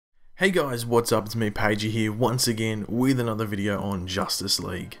Hey guys, what's up? It's me, Pagey here, once again with another video on Justice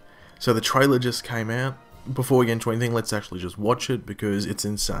League. So the trailer just came out. Before we get into anything, let's actually just watch it because it's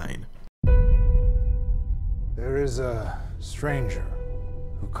insane. There is a stranger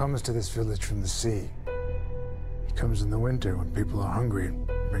who comes to this village from the sea. He comes in the winter when people are hungry and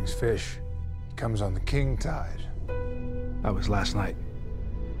brings fish. He comes on the king tide. That was last night.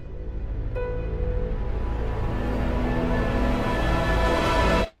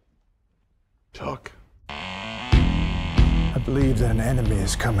 Talk. I believe that an enemy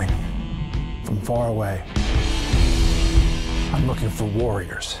is coming from far away. I'm looking for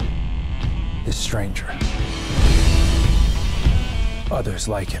warriors. This stranger. Others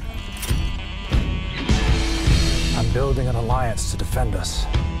like him. I'm building an alliance to defend us.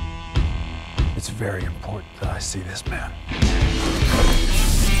 It's very important that I see this man.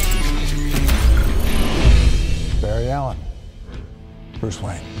 Barry Allen. Bruce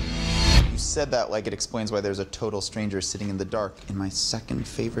Wayne. You said that like it explains why there's a total stranger sitting in the dark in my second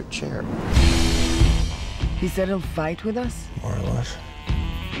favorite chair. He said he'll fight with us? More or less.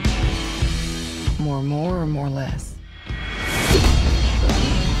 More or more less?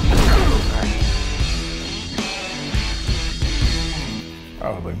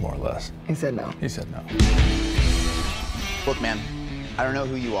 Probably more or less. He said no. He said no. Look, man, I don't know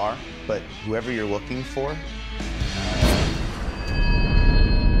who you are, but whoever you're looking for,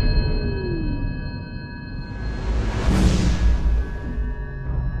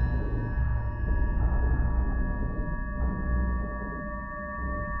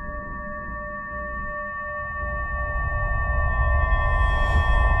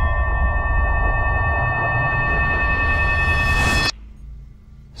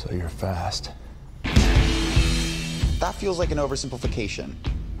 So you're fast. that feels like an oversimplification.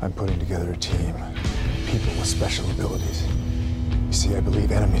 I'm putting together a team. People with special abilities. You see, I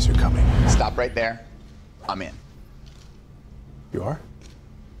believe enemies are coming. Stop right there. I'm in. You are?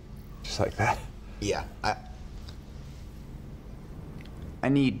 Just like that? Yeah, I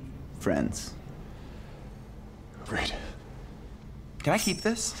need friends. Agreed. Can I keep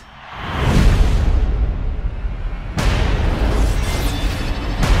this?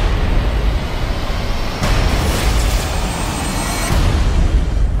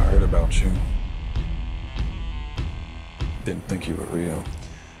 I heard about you. Didn't think you were real.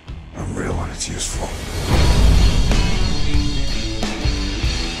 I'm real when it's useful.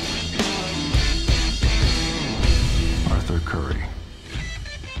 Arthur Curry.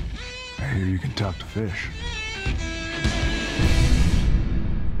 I hear you can talk to fish.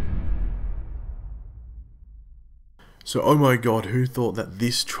 So oh my god, who thought that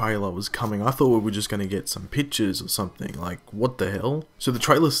this trailer was coming? I thought we were just going to get some pictures or something, like what the hell? So the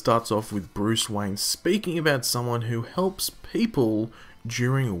trailer starts off with Bruce Wayne speaking about someone who helps people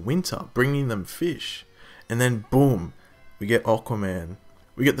during winter, bringing them fish. And then boom, we get Aquaman.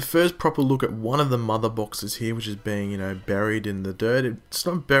 We get the first proper look at one of the mother boxes here, which is being, buried in the dirt. It's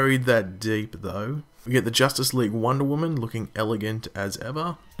not buried that deep though. We get the Justice League Wonder Woman looking elegant as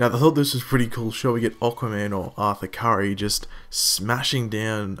ever. Now I thought this was pretty cool show. We get Aquaman or Arthur Curry just smashing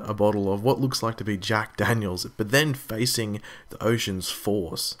down a bottle of what looks like to be Jack Daniels, but then facing the ocean's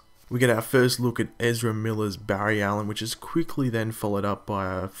force. We get our first look at Ezra Miller's Barry Allen, which is quickly then followed up by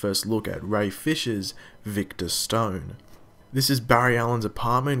our first look at Ray Fisher's Victor Stone. This is Barry Allen's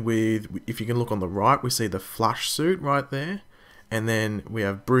apartment with, if you can look on the right, we see the Flash suit right there. And then we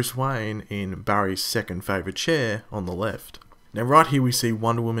have Bruce Wayne in Barry's second favourite chair on the left. Now right here we see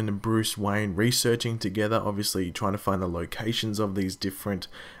Wonder Woman and Bruce Wayne researching together, obviously trying to find the locations of these different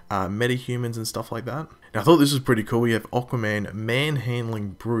metahumans and stuff like that. Now I thought this was pretty cool. We have Aquaman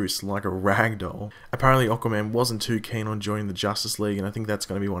manhandling Bruce like a ragdoll. Apparently Aquaman wasn't too keen on joining the Justice League, and I think that's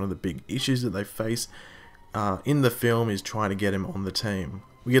going to be one of the big issues that they face in the film, is trying to get him on the team.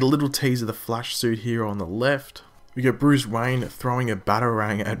 We get a little tease of the Flash suit here on the left. We get Bruce Wayne throwing a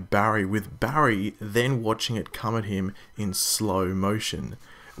batarang at Barry, with Barry then watching it come at him in slow motion.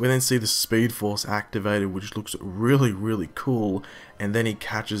 We then see the Speed Force activated, which looks really cool, and then he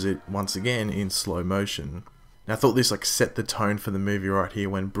catches it once again in slow motion. Now I thought this set the tone for the movie right here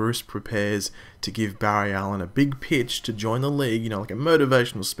when Bruce prepares to give Barry Allen a big pitch to join the League, like a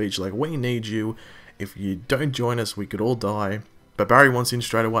motivational speech like, we need you, if you don't join us we could all die. But Barry wants in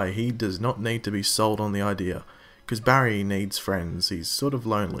straight away. He does not need to be sold on the idea, because Barry needs friends. He's sort of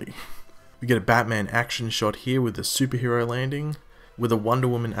lonely. We get a Batman action shot here with the superhero landing, with a Wonder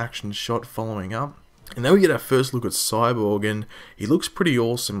Woman action shot following up. And then we get our first look at Cyborg, and he looks pretty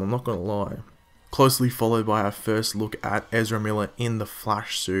awesome, I'm not gonna lie. Closely followed by our first look at Ezra Miller in the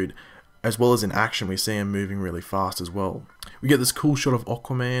Flash suit, as well as in action we see him moving really fast as well. We get this cool shot of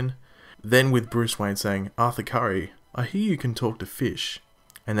Aquaman, Then with Bruce Wayne saying, "Arthur Curry, I hear you can talk to fish,"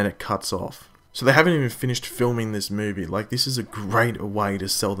 and then it cuts off. So they haven't even finished filming this movie. Like, this is a great way to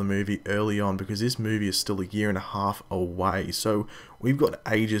sell the movie early on, because this movie is still a year and a half away. So we've got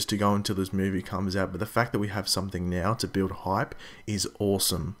ages to go until this movie comes out, but the fact that we have something now to build hype is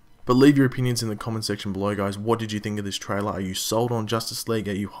awesome. But leave your opinions in the comment section below, guys. What did you think of this trailer? Are you sold on Justice League?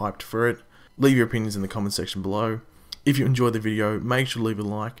 Are you hyped for it? Leave your opinions in the comment section below. If you enjoyed the video, make sure to leave a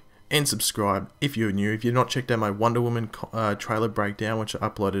like and subscribe if you're new. If you've not checked out my Wonder Woman trailer breakdown, which I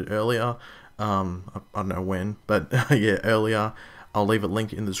uploaded earlier, I don't know when, but yeah, earlier, I'll leave a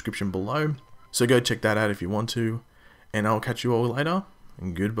link in the description below. So go check that out if you want to, and I'll catch you all later,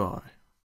 and goodbye.